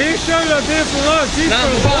 Hey, he showed up here for lunch. He's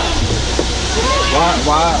Why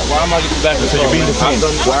am I getting back? So you're being detained.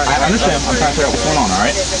 I understand. I'm trying to figure out what's going on, all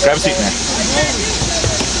right? Grab a seat, man.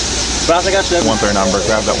 139, bro.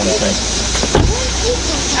 Grab that one thing.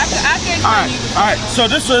 All right. So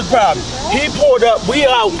this is the problem. He pulled up. We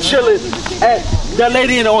out chilling at that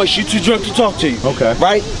lady in the orange. She too drunk to talk to you. Okay.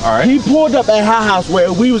 Right? All right. He pulled up at her house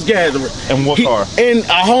where we was gathering. In what car? In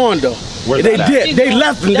a Honda. Where's they that did. at? They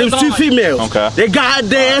left them. There was 2 females. Okay. They got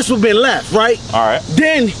their ass would been left. Right? All right.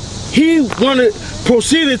 Then he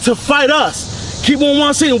proceeded to fight us. Keep on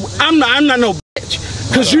one saying, I'm not no bitch.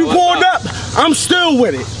 Cause you pulled up, I'm still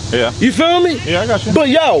with it. Yeah. You feel me? Yeah, I got you. But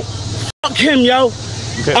yo, fuck him, yo.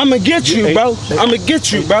 Okay. I'ma get you, bro. I'ma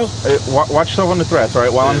get you, bro. Watch yourself on the threats, all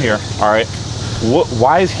right? While I'm here, all right?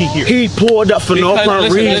 Why is he here? He pulled up for no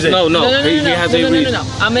apparent reason. No.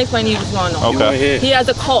 I'm explaining what's going on. Okay. He has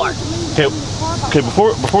a car. Okay,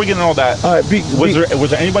 before we get into all that, was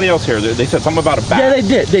there anybody else here? They said something about a bat.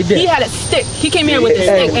 Yeah, they did. He had a stick. He came here with a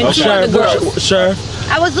stick and two other girls. Sheriff.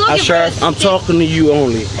 I was looking for Sheriff, I'm talking to you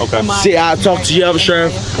only. Okay. See, I talk to you, other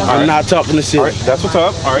Sheriff. I'm not talking to City. All right, that's what's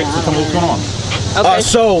up. All right, so tell me what's going on. Okay.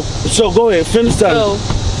 So go ahead, finish that. So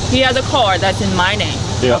he has a car that's in my name.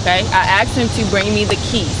 Yeah. Okay. I asked him to bring me the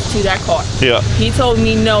keys to that car. Yeah. He told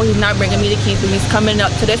me no, he's not bringing me the keys, but he's coming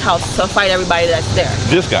up to this house to fight everybody that's there.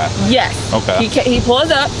 This guy? Yes. Okay. He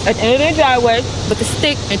pulls up at the end of the driveway with the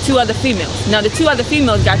stick and 2 other females. Now the 2 other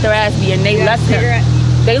females got their ass beat and they left him.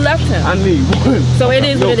 They left him. I need one. So it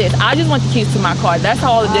is what it is. I just want the keys to my car. That's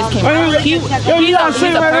how all of this came out. He's a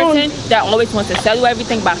person that always wants to settle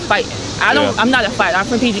everything by fighting. I'm not a fighter. I'm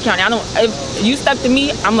from PG County. If you step to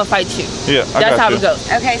me, I'm gonna fight you. Yeah, that's how it goes.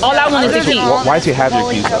 Okay. All I want is the keys. Why does he have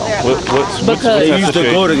your keys though? Because they used to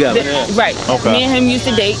go together. Right. Okay. Me and him used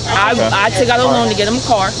to date. I took out a loan to get him a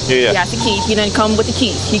car. Yeah. He has the keys. He didn't come with the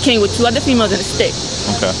keys. He came with 2 other females and a stick.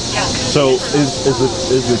 Okay. So is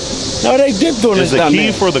it? No, they did do this. Is the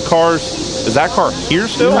key for the cars? Is that car here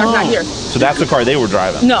still? The car's not here. So that's the car they were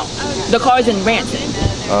driving. No, the car's in Ransom.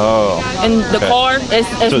 Oh. And the car is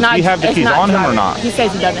so not. Does he have the keys on him or not? He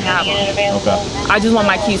says he doesn't have them. Okay. I just want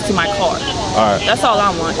my keys to my car. All right. That's all I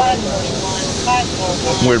want.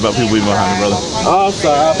 I'm worried about people being behind me, brother. Oh, I'm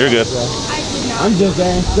sorry. You're good. I'm just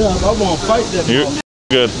asked up. I want to fight them. You're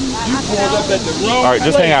good. All right,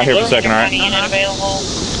 just hang out here for a second, all right?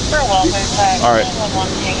 All right.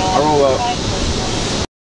 I roll up.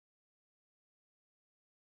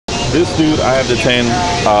 This dude I have detained,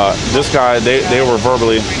 this guy, they were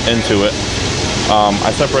verbally into it.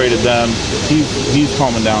 I separated them. He's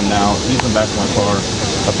calming down now. He's in the back of my car.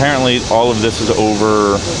 Apparently, all of this is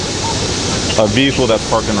over a vehicle that's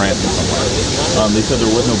parked in Ransom somewhere. They said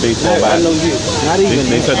there was no baseball bat.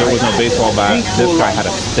 They said there was no baseball bat. This guy had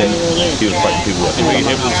a stick. He was fighting people with. Did you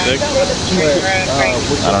hit with a stick?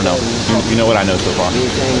 I don't know. You know what I know so far.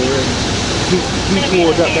 He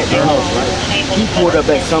pulled up at their house, right? He pulled up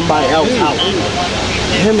at somebody else's house.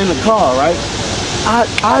 Him in the car, right?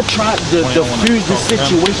 I tried to defuse the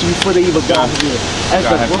situation before they even got here. I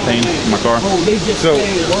have detained in my car. So,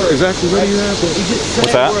 exactly what do you have?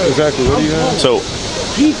 What's that? Exactly what do you have? So,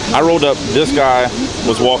 I rolled up, this guy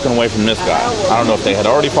was walking away from this guy. I don't know if they had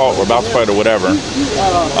already fought or about to fight or whatever.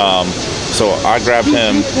 So I grabbed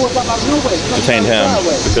him, detained him,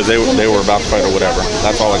 because they were about to fight or whatever.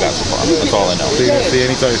 That's all I got so far. That's all I know. So you didn't see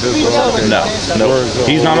any type of No.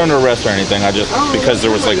 He's not under arrest or anything. Because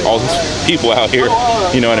there was like all these people out here,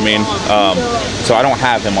 you know what I mean? So I don't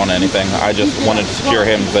have him on anything. I just wanted to secure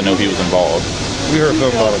him because I know he was involved. We heard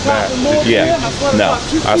something about a bat. Yeah, no.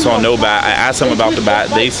 I saw no bat. I asked them about the bat.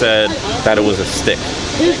 They said that it was a stick.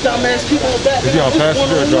 His dumbass keep on back. Is he on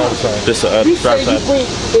passenger or driver's side? This driver's side.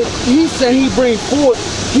 He said he bring 4.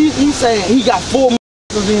 He saying he got 4 in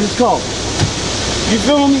his car. You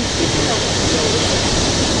feel me?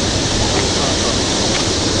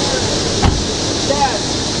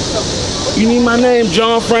 You need my name,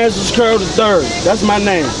 John Francis Curl III. That's my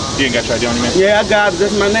name. You ain't got your ID on you, man? Yeah, I got it.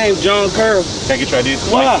 That's my name, John Curl. Can I get your ID?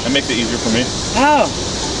 Why? It makes it easier for me. How?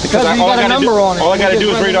 Because you got a number on it. All I got to do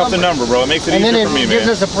is read off the number, bro. It makes it easier for me, man. And then it gives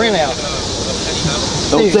us a printout.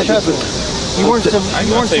 Don't Steve, take trust me. You weren't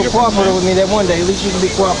so cooperative with me that one day. At least you can be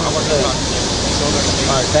cooperative with that.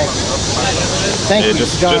 All right, thank you. Thank you,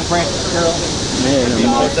 John Francis Curl.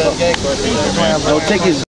 Man, don't take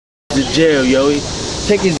his to jail, yo.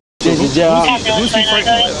 Take his He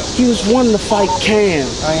was wanting to fight Cam,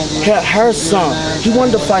 her son. He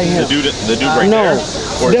wanted to fight him. The dude right there?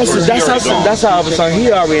 Or That's how I was saying.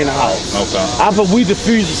 He already in the house. Okay. But we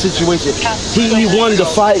diffused the situation. He wanted to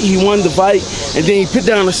fight. And then he put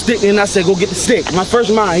down a stick, and I said, "Go get the stick." My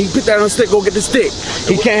first mind, he put down a stick. Go get the stick.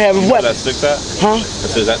 He can't have a weapon. That stick's at? Huh?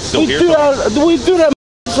 Is that still here? We threw that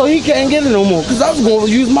so he can't get it no more. Cause I was going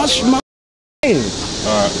to use my hand.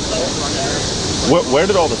 All right. Where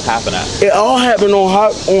did all this happen at? It all happened on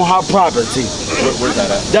her property. Where's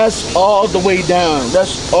that at? That's all the way down. And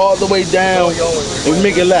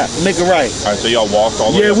make it left, make it right. All right, so y'all walked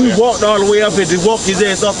all the way up Yeah, we here? walked all the way up here to walk his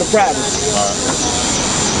ass off the property. All right.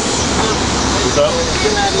 What's up?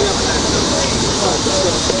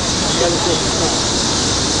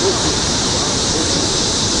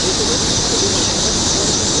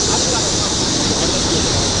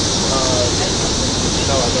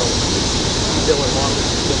 No, I don't.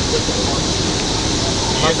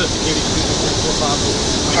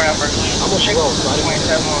 I'm gonna check out.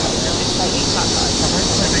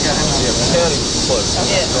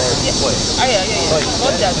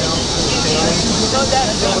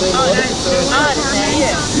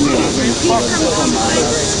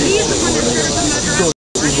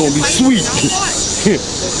 It's gonna be sweet.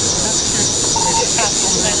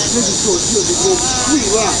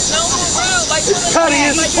 It's petty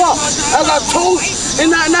as fuck. As I told you,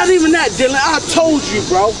 and not even that, Dylan. I told you,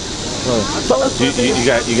 bro. You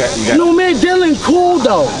got. No, man, Dylan cool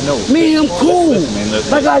though. Me and him cool.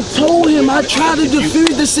 Listen, like I told him, I tried to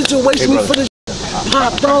defuse the situation for the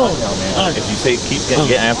popped off. If you say keep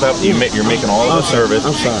getting amped up, you're making all of us nervous.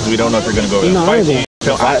 We don't know if you're gonna go. No,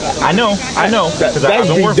 I know. Because I've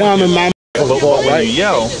been working with you. But when you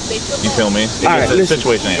yell, you feel me? It gets the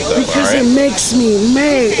situation amped up. Because it makes me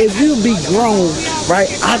mad. If you be grown, right?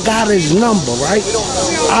 I got his number, right?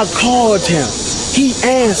 I called him. He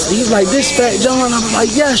answered. He's like, "This Fat John." I was like,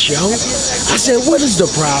 "Yes, yo." I said, "What is the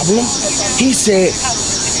problem?" He said,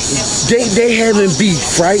 they having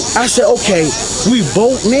beef, right? I said, "Okay, we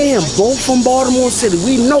both, man, both from Baltimore City.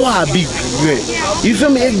 We know how beef is. You feel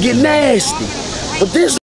me? It get nasty. But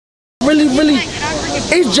this really,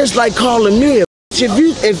 it's just like calling me. If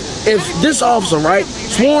this officer, right,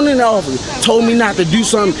 sworn in the office, told me not to do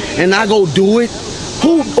something and I go do it,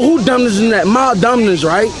 who dumbness in that? My dumbness,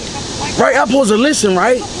 right? Right, I'm supposed to listen,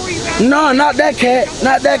 right? No, not that cat.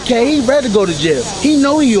 Not that cat. He ready to go to jail. He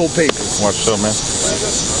know he on paper. Watch yourself, man.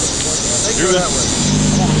 You're good.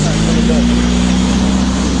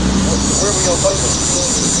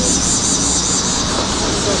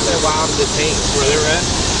 Why I'm detained where they're at?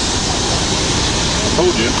 I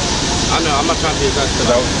told you. I know, I'm not trying to be that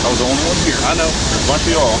because I was the only one here. I know. There's a bunch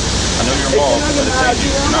of y'all. I know you're involved, but it's not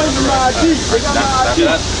you. You're not under arrest.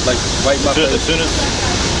 That's like right my face. As soon as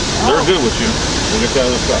they're good with you, we'll get you out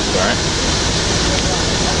of this stuff, all right?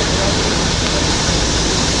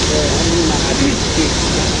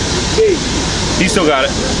 He still got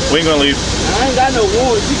it. We ain't gonna leave. I ain't got no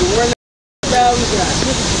warrants. You can run that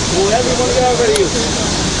whatever you want to get already. You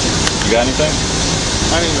got anything?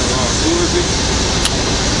 I ain't no wrong. Who is it?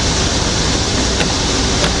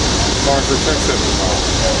 Marker Texas.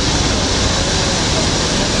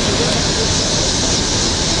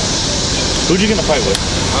 Who'd you get in a fight with?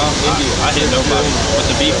 India. I hit nobody. But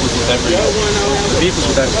the beef was with the beef was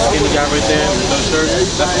with that skinny guy right there with no shirt.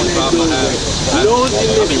 That's one problem I have. I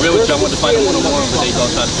mean, really, I wanted to fight him one-on-one, but they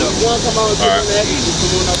all tried to jump. Alright.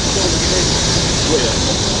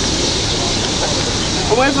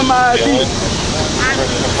 I'm waiting for my ID.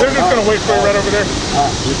 They're just gonna wait for it right over there.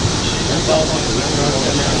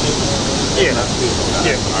 Yeah.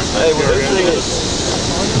 Hey, well, this thing is.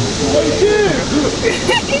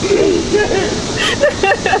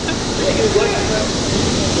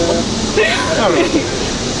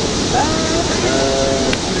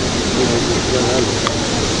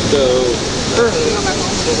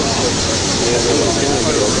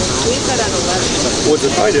 Was the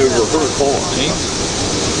fight over her car?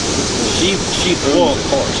 She owns the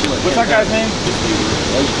car. What's that guy's name?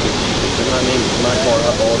 My car, I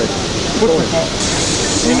bought it.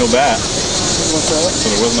 Ain't no bat. So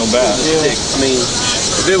there was no bat. I mean,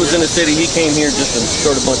 if it was in the city, he came here just to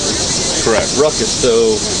start a bunch of ruckus,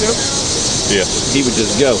 so yeah, he would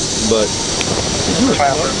just go. But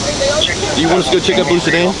do you want us to go check out Blue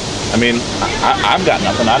Sedan? I mean, I've got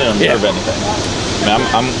nothing. I didn't observe anything. I mean,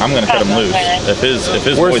 I'm gonna cut him loose. If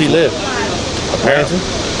his Where's he live? Apparently,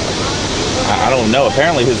 I don't know.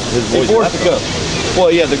 Apparently his boys left.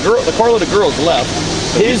 Well, yeah, the car with the girls left.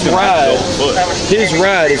 His ride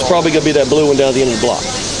is probably gonna be that blue one down at the end of the block.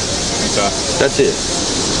 Okay. That's it.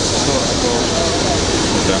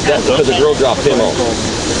 That's because the girl dropped him off.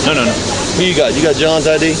 No. Who you got? You got John's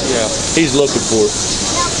ID? Yeah. He's looking for it.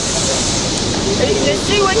 Is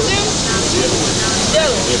she with you?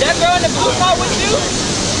 That girl in the blue car with you?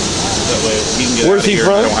 That way he can get Where's he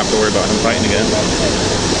from? I don't have to worry about him fighting again.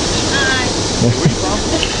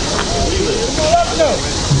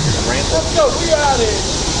 Let's go. We out of here.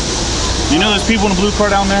 You know there's people in the blue car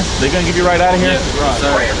down there? They gonna get you right out of here?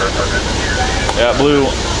 Yeah,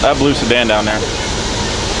 that blue sedan down there.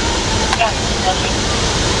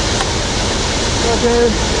 Okay.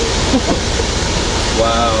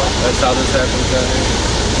 Wow, that's how this happens down here.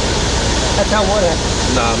 That's how what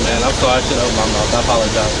happened? Nah, man, I'm sorry. I shouldn't open my mouth. I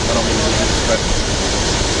apologize. I don't mean to be disrespectful.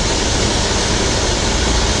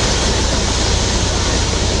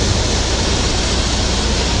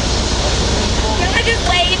 Can I just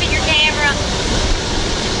wave at your camera?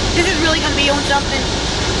 This is really going to be on something.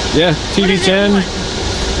 Yeah, TV 10.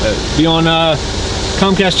 Be on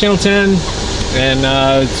Comcast Channel 10, and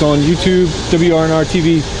it's on YouTube, WRNR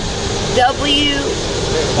TV.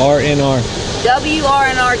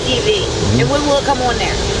 WRNR TV. And when will it come on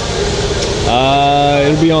there?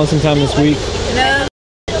 It'll be on sometime this week. No.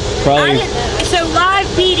 Probably. So live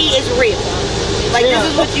PD is real. Like this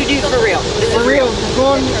is what you do for real. This is real.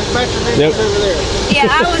 Going back to Yep. over there.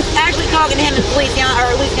 Yeah, I was actually talking to him in Luciana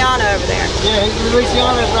over there. Yeah,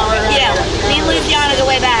 Luciana's not right Yeah, me and Luciana go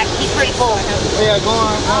way back. He's pretty cool. Yeah, go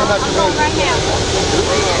on about your business. Right now.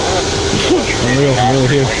 I'm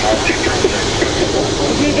really here.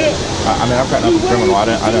 I mean, I've got nothing criminal. I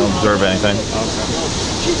didn't observe anything.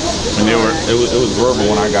 I mean, it was verbal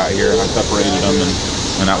when I got here. I separated them,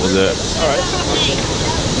 and that was it. All right.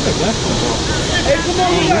 Hey, come on,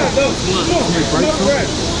 guys. Come on, Brett.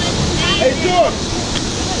 Hey, George.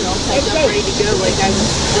 I'm ready to go. Like I'm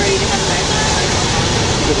ready to have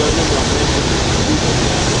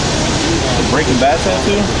A Breaking Bad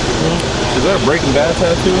tattoo? Is that a Breaking Bad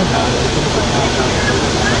tattoo?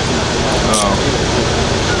 Oh.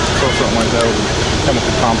 So something like that with a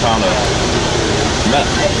chemical compound of meth.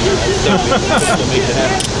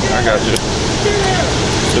 I got you.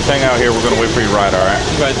 Just hang out here. We're going to wait for your ride, all right?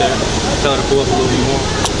 Right there. Tell her to pull up a little bit more.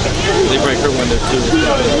 They break her window too.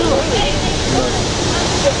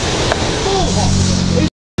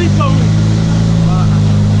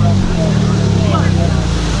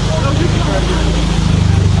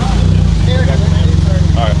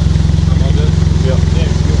 All right. Yep.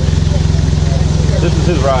 This is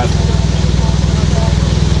his ride.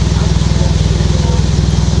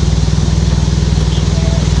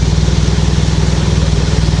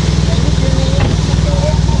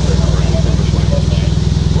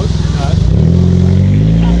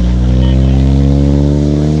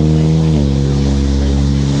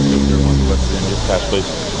 Please.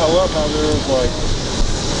 I love how there is like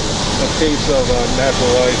a case of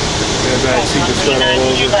natural ice and I see the sun all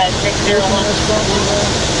over.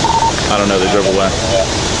 I don't know. They drove away.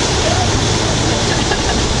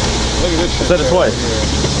 Look at this shit. I said it twice.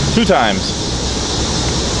 2 times.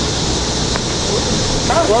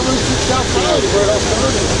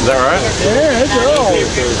 Is that right? Yeah, it's all.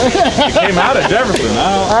 You came out of Jefferson.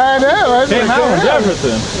 I know. Came out of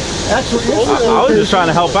Jefferson. That's what I was just trying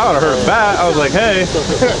to help out. I heard bat. I was like, hey.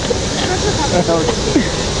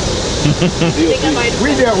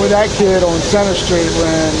 We dealt with that kid on Center Street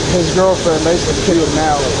when his girlfriend basically kicked him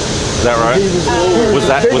out. Is that right? Was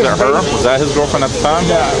that her? Was that his girlfriend at the time?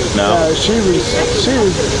 No. She had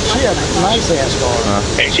a nice ass car.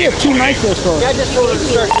 She had 2 nice ass cars. I just told her to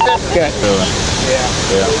start certificate. Really? Yeah.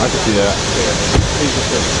 Yeah, I can see that.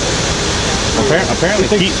 Apparently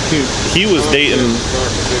he was dating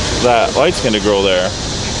that light-skinned girl there.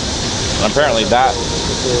 And apparently that.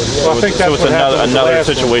 Well, I think that's so it's another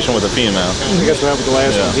situation with a female. I think that's what happened with the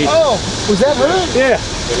last one. Oh, was that her? Yeah.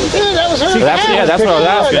 Yeah, that was her. That's what I was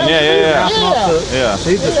asking. Yeah.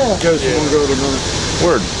 He just goes from one girl to another.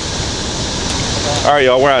 Word. All right,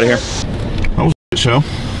 y'all, we're out of here. That was a show.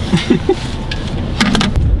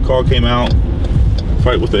 Call came out.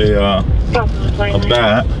 Fight with a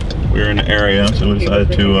bat. We were in the area, so we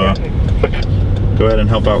decided to go ahead and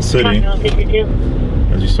help out City.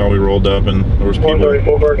 As you saw, we rolled up and there was people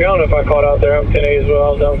 134 Berkeley. I don't know if I caught out there. I'm 10A as well. I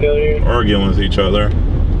was down with the other unit. arguing with each other.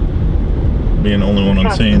 Being the only one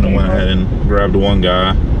on scene, I went ahead and grabbed one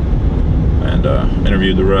guy and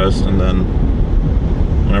interviewed the rest. And then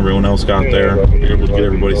when everyone else got there, we were able to get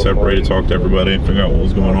everybody separated, talk to everybody, figure out what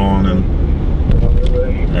was going on, and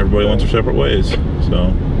everybody went their separate ways.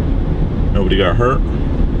 So nobody got hurt.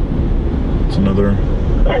 It's another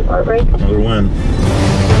win.